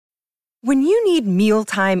When you need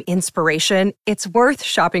mealtime inspiration, it's worth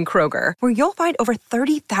shopping Kroger, where you'll find over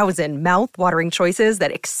 30,000 mouth-watering choices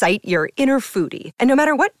that excite your inner foodie. And no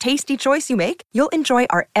matter what tasty choice you make, you'll enjoy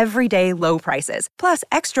our everyday low prices, plus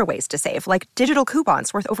extra ways to save, like digital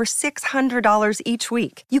coupons worth over $600 each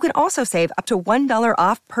week. You can also save up to $1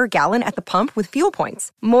 off per gallon at the pump with fuel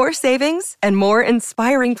points. More savings and more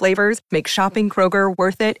inspiring flavors make shopping Kroger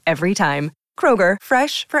worth it every time. Kroger,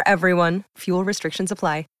 fresh for everyone. Fuel restrictions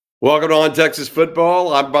apply. Welcome to On Texas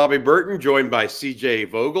Football. I'm Bobby Burton, joined by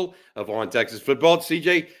CJ Vogel of On Texas Football.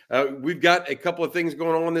 CJ, we've got a couple of things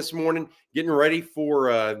going on this morning, getting ready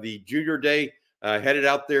for the Junior Day, headed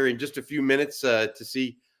out there in just a few minutes to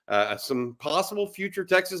see some possible future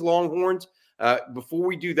Texas Longhorns. Before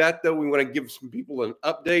we do that, though, we want to give some people an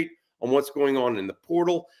update on what's going on in the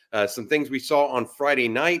portal, some things we saw on Friday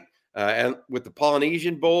night and with the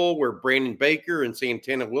Polynesian Bowl, where Brandon Baker and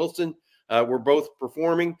Santana Wilson were both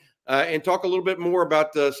performing. And talk a little bit more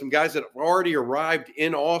about some guys that have already arrived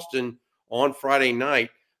in Austin on Friday night.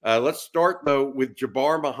 Let's start, though, with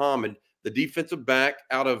Jabbar Muhammad, the defensive back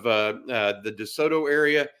out of the DeSoto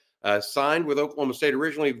area, signed with Oklahoma State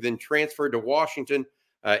originally, then transferred to Washington.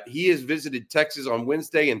 He has visited Texas on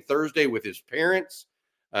Wednesday and Thursday with his parents.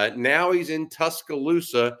 Now he's in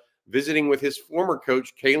Tuscaloosa visiting with his former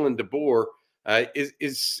coach, Kalen DeBoer.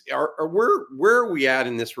 Where are we at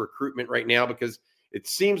in this recruitment right now? Because it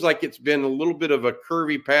seems like it's been a little bit of a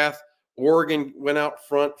curvy path. Oregon went out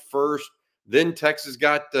front first. Then Texas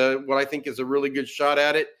got what I think is a really good shot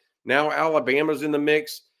at it. Now Alabama's in the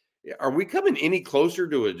mix. Are we coming any closer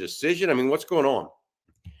to a decision? I mean, what's going on?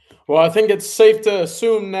 Well, I think it's safe to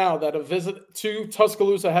assume now that a visit to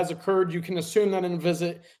Tuscaloosa has occurred. You can assume that a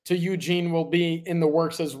visit to Eugene will be in the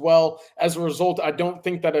works as well. As a result, I don't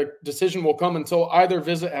think that a decision will come until either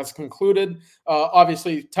visit has concluded.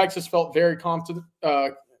 Obviously, Texas felt very confident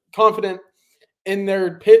in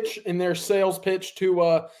their pitch, in their sales pitch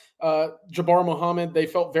to Jabbar Muhammad. They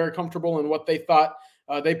felt very comfortable in what they thought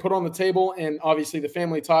they put on the table, and obviously the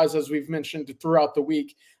family ties, as we've mentioned throughout the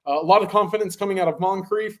week. A lot of confidence coming out of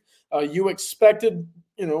Moncrief. You expected,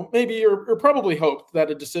 maybe or probably hoped that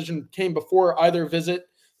a decision came before either visit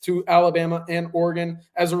to Alabama and Oregon.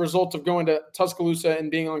 As a result of going to Tuscaloosa and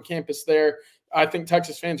being on campus there, I think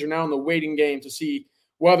Texas fans are now in the waiting game to see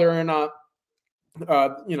whether or not,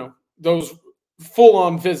 those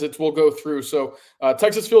full-on visits will go through. So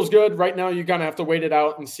Texas feels good. Right now, you kind of have to wait it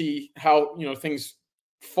out and see how, things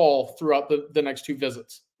fall throughout the next two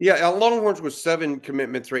visits. Yeah, Longhorns with 7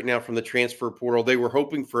 commitments right now from the transfer portal. They were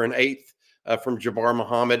hoping for an 8th from Jabbar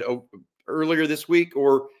Muhammad earlier this week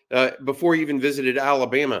or before he even visited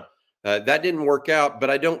Alabama. That didn't work out, but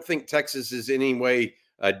I don't think Texas is in any way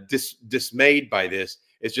dismayed by this.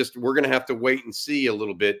 It's just we're going to have to wait and see a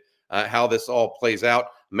little bit how this all plays out.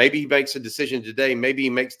 Maybe he makes a decision today. Maybe he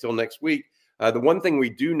makes till next week. The one thing we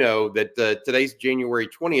do know that today's January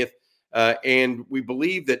 20th, and we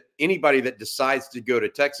believe that anybody that decides to go to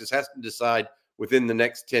Texas has to decide within the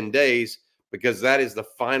next 10 days, because that is the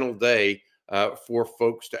final day for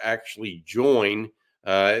folks to actually join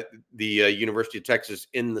the University of Texas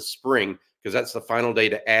in the spring, because that's the final day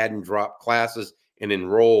to add and drop classes and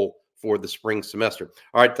enroll for the spring semester.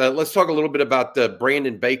 All right, let's talk a little bit about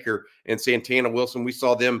Brandon Baker and Santana Wilson. We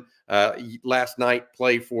saw them last night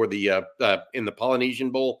play for the in the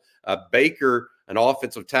Polynesian Bowl. Baker, an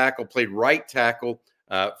offensive tackle, played right tackle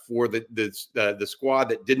for the squad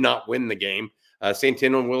that did not win the game.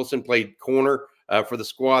 Santana Wilson played corner for the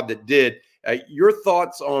squad that did. Your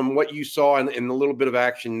thoughts on what you saw in the little bit of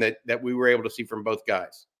action that we were able to see from both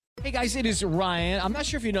guys? Hey guys, it is Ryan. I'm not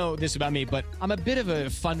sure if you know this about me, but I'm a bit of a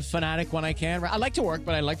fun fanatic when I can. I like to work,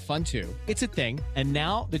 but I like fun too. It's a thing. And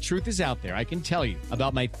now the truth is out there. I can tell you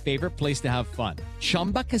about my favorite place to have fun.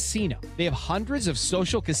 Chumba Casino. They have hundreds of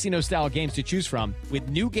social casino style games to choose from with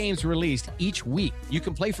new games released each week. You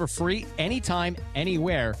can play for free anytime,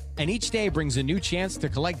 anywhere. And each day brings a new chance to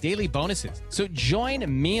collect daily bonuses. So join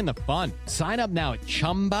me in the fun. Sign up now at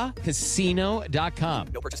ChumbaCasino.com.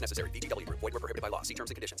 No purchase necessary. VGW. Void where prohibited by law. See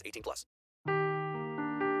terms and conditions. 18+.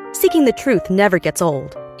 Seeking the truth never gets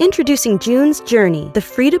old. Introducing June's Journey, the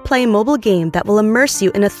free-to-play mobile game that will immerse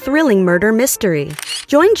you in a thrilling murder mystery.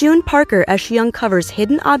 Join June Parker as she uncovers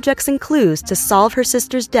hidden objects and clues to solve her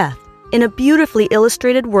sister's death in a beautifully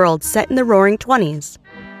illustrated world set in the Roaring '20s.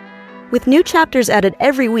 With new chapters added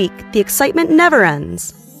every week, the excitement never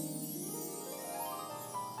ends.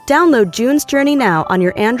 Download June's Journey now on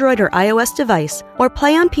your Android or iOS device, or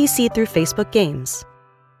play on PC through Facebook Games.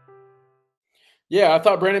 Yeah, I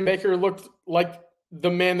thought Brandon Baker looked like the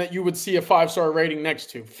man that you would see a 5-star rating next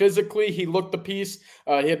to. Physically, he looked the piece.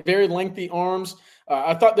 He had very lengthy arms.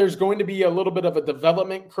 I thought there's going to be a little bit of a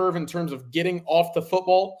development curve in terms of getting off the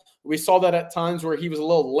football. We saw that at times where he was a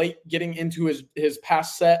little late getting into his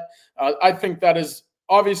pass set. I think that is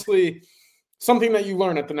obviously something that you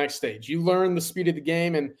learn at the next stage. You learn the speed of the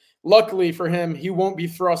game, and luckily for him, he won't be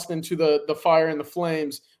thrust into the fire and the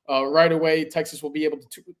flames right away. Texas will be able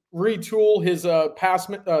to retool his pass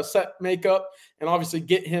set makeup and obviously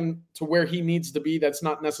get him to where he needs to be. That's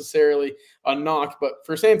not necessarily a knock. But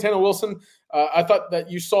for Santana Wilson, I thought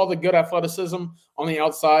that you saw the good athleticism on the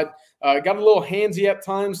outside. Got a little handsy at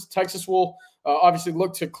times. Texas will obviously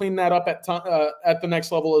look to clean that up at the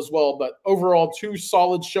next level as well. But overall, 2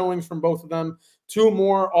 solid showings from both of them, 2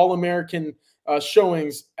 more All-American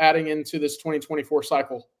showings adding into this 2024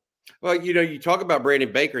 cycle. Well, you talk about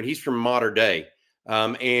Brandon Baker, and he's from Mater Dei.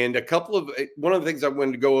 And one of the things I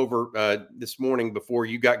wanted to go over this morning before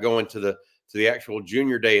you got going to the actual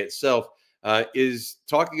junior day itself is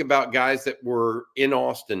talking about guys that were in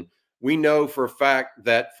Austin. We know for a fact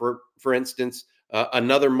that, for instance,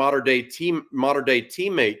 another Mater Dei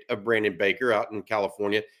teammate of Brandon Baker out in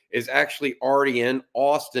California is actually already in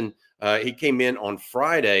Austin. He came in on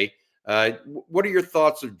Friday. What are your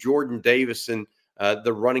thoughts of Jordan Davison,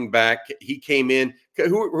 the running back? He came in.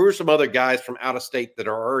 Who are some other guys from out of state that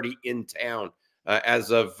are already in town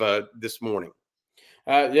as of this morning?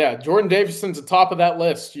 Jordan Davison's at the top of that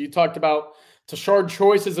list. You talked about Tashard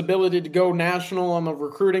Choice's ability to go national on the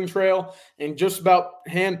recruiting trail and just about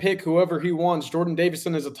handpick whoever he wants. Jordan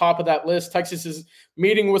Davison is at the top of that list. Texas is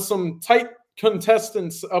meeting with some tight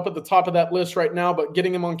contestants up at the top of that list right now, but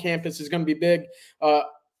getting him on campus is going to be big.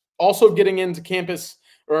 Also getting into campus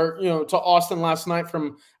or, to Austin last night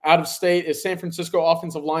from out of state is San Francisco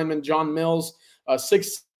offensive lineman John Mills,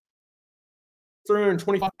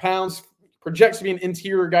 325 pounds, projects to be an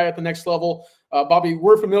interior guy at the next level. Bobby,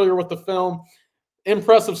 we're familiar with the film.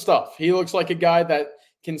 Impressive stuff. He looks like a guy that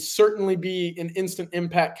can certainly be an instant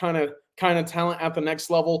impact kind of talent at the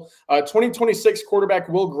next level. 2026 quarterback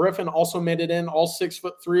Will Griffin also made it in, all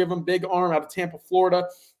 6'3" of them, big arm out of Tampa, Florida.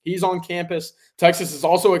 He's on campus. Texas is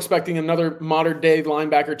also expecting another Mater Dei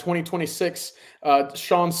linebacker, 2026,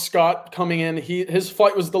 Sean Scott coming in. His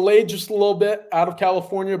flight was delayed just a little bit out of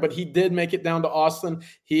California, but he did make it down to Austin.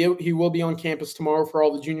 He will be on campus tomorrow for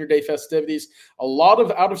all the Junior Day festivities. A lot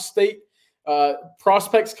of out-of-state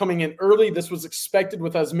prospects coming in early. This was expected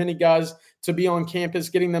with as many guys to be on campus.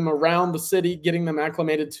 Getting them around the city, getting them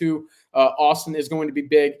acclimated to Austin is going to be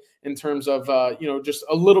big in terms of, just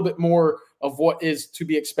a little bit more of what is to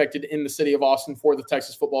be expected in the city of Austin for the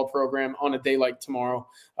Texas football program on a day like tomorrow.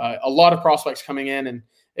 A lot of prospects coming in, and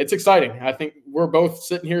it's exciting. I think we're both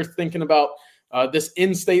sitting here thinking about this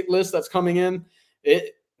in-state list that's coming in.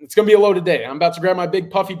 It's going to be a loaded day. I'm about to grab my big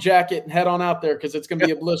puffy jacket and head on out there because it's going to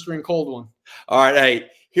be a blistering cold one. All right. Hey,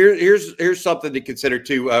 here's something to consider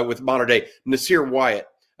too with Mater Dei. Nasir Wyatt,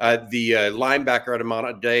 the linebacker out of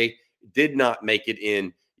Mater Dei, did not make it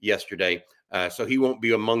in yesterday. So he won't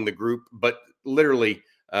be among the group. But literally,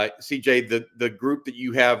 CJ, the group that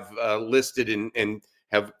you have listed and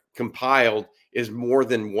have compiled is more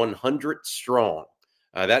than 100 strong.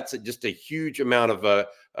 That's just a huge amount of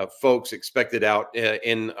folks expected out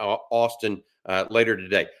in Austin later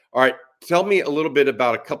today. All right, tell me a little bit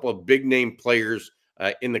about a couple of big name players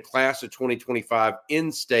in the class of 2025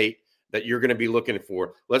 in state that you're going to be looking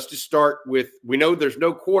for. Let's just start with, we know there's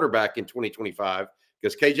no quarterback in 2025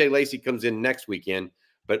 because KJ Lacey comes in next weekend,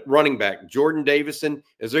 but running back, Jordan Davison.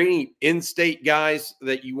 Is there any in-state guys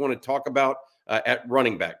that you want to talk about at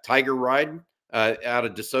running back? Tiger Ryden out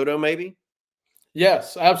of DeSoto maybe?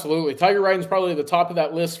 Yes, absolutely. Tiger Ryden's probably the top of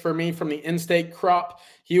that list for me from the in-state crop.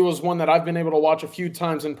 He was one that I've been able to watch a few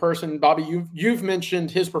times in person. Bobby, you've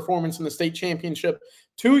mentioned his performance in the state championship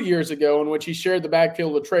 2 years ago in which he shared the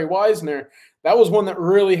backfield with Trey Wisner. That was one that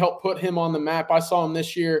really helped put him on the map. I saw him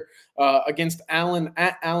this year against Allen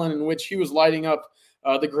at Allen, in which he was lighting up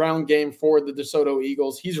the ground game for the DeSoto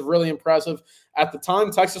Eagles. He's really impressive. At the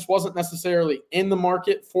time, Texas wasn't necessarily in the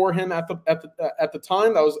market for him at the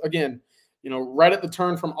time. That was, again, right at the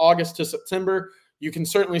turn from August to September. You can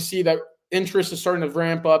certainly see that interest is starting to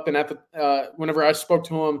ramp up. And whenever I spoke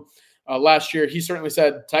to him last year, he certainly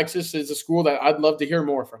said Texas is a school that I'd love to hear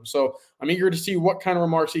more from. So I'm eager to see what kind of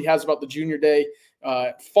remarks he has about the junior day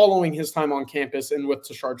following his time on campus and with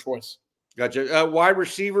Tashard Choice. Gotcha. Wide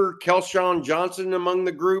receiver Kelshawn Johnson among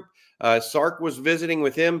the group. Sark was visiting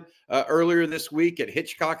with him earlier this week at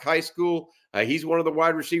Hitchcock High School. He's one of the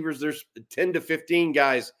wide receivers. There's 10 to 15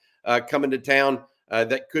 guys coming to town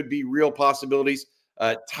that could be real possibilities.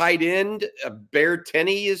 Tight end, Bear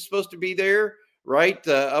Tenney is supposed to be there, right?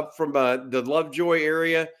 Up from the Lovejoy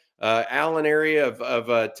area. Allen area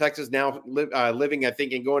of Texas, now living, I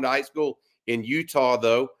think, and going to high school in Utah,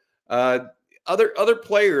 though. Other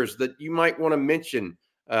players that you might want to mention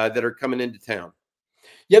that are coming into town.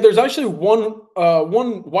 Yeah, there's actually one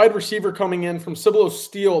wide receiver coming in from Cibolo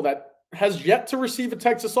Steel that has yet to receive a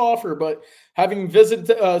Texas offer, but having visited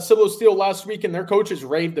Cibolo Steel last week, and their coaches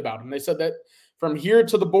raved about him. They said that from here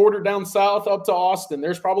to the border down south up to Austin,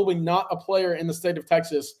 there's probably not a player in the state of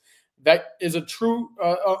Texas that is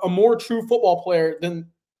a more true football player than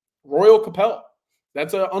Royal Capel.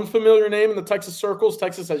 That's an unfamiliar name in the Texas circles.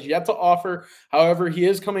 Texas has yet to offer. However, he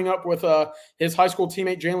is coming up with his high school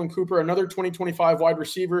teammate, Jalen Cooper, another 2025 wide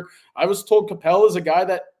receiver. I was told Capel is a guy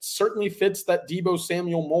that certainly fits that Deebo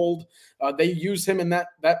Samuel mold. They use him in that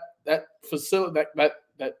facility,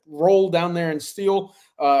 that role down there in Steel.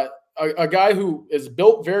 A guy who is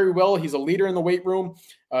built very well. He's a leader in the weight room,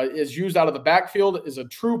 is used out of the backfield, is a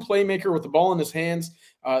true playmaker with the ball in his hands.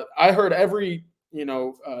 I heard every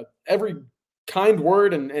kind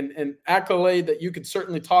word and accolade that you could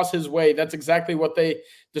certainly toss his way. That's exactly what they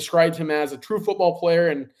described him as, a true football player.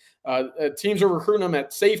 And teams are recruiting him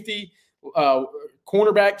at safety,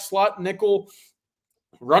 cornerback, slot, nickel,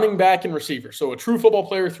 running back, and receiver. So a true football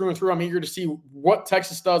player through and through. I'm eager to see what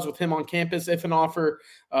Texas does with him on campus,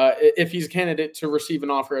 if he's a candidate to receive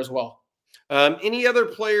an offer as well. Any other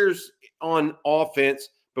players on offense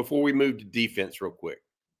before we move to defense real quick?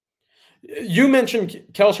 You mentioned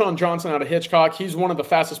Kelshawn Johnson out of Hitchcock. He's one of the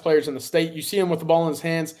fastest players in the state. You see him with the ball in his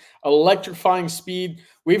hands, electrifying speed.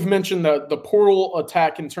 We've mentioned the portal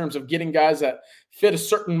attack in terms of getting guys that fit a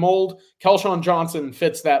certain mold. Kelshawn Johnson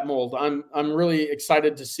fits that mold. I'm really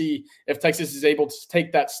excited to see if Texas is able to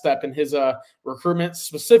take that step in his recruitment,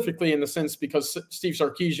 specifically in the sense because Steve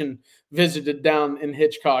Sarkisian visited down in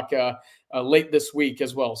Hitchcock late this week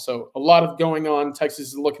as well. So a lot of going on. Texas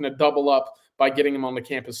is looking to double up by getting him on the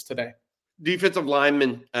campus today. Defensive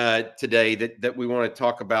lineman today that we want to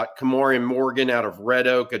talk about. Kamari Morgan out of Red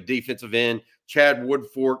Oak, a defensive end. Chad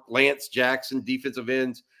Woodfork, Lance Jackson, defensive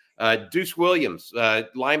ends. Deuce Williams,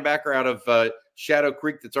 linebacker out of Shadow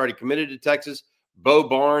Creek that's already committed to Texas. Bo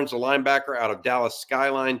Barnes, a linebacker out of Dallas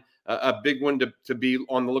Skyline. A big one to be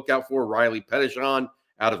on the lookout for. Riley Pettichon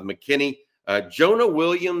out of McKinney. Jonah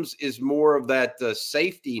Williams is more of that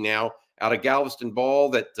safety now out of Galveston Ball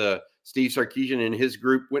that Steve Sarkisian and his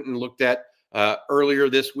group went and looked at earlier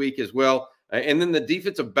this week as well. And then the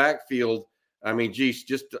defensive backfield, I mean, geez,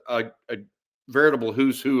 just a veritable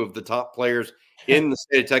who's who of the top players in the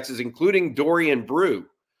state of Texas, including Dorian Brew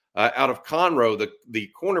out of Conroe,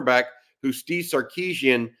 the cornerback who Steve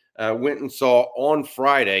Sarkisian went and saw on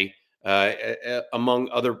Friday, among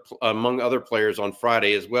other players on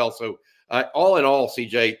Friday as well. So all in all,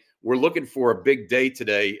 CJ, we're looking for a big day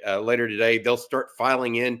today. Later today, they'll start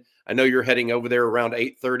filing in. I know you're heading over there around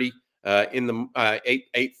 8:30 in the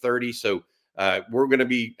 8:30. So we're going to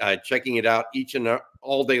be checking it out each and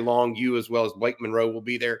all day long. You as well as Blake Monroe will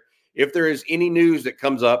be there. If there is any news that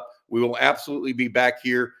comes up, we will absolutely be back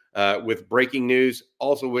here with breaking news.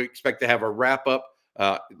 Also, we expect to have a wrap up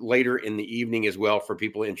later in the evening as well for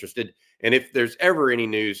people interested. And if there's ever any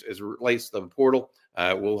news as it relates to the portal,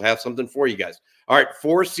 we'll have something for you guys. All right,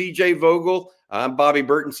 for CJ Vogel, I'm Bobby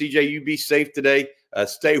Burton. CJ, you be safe today.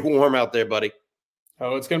 Stay warm out there, buddy.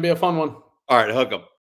 Oh, it's going to be a fun one. All right, hook 'em.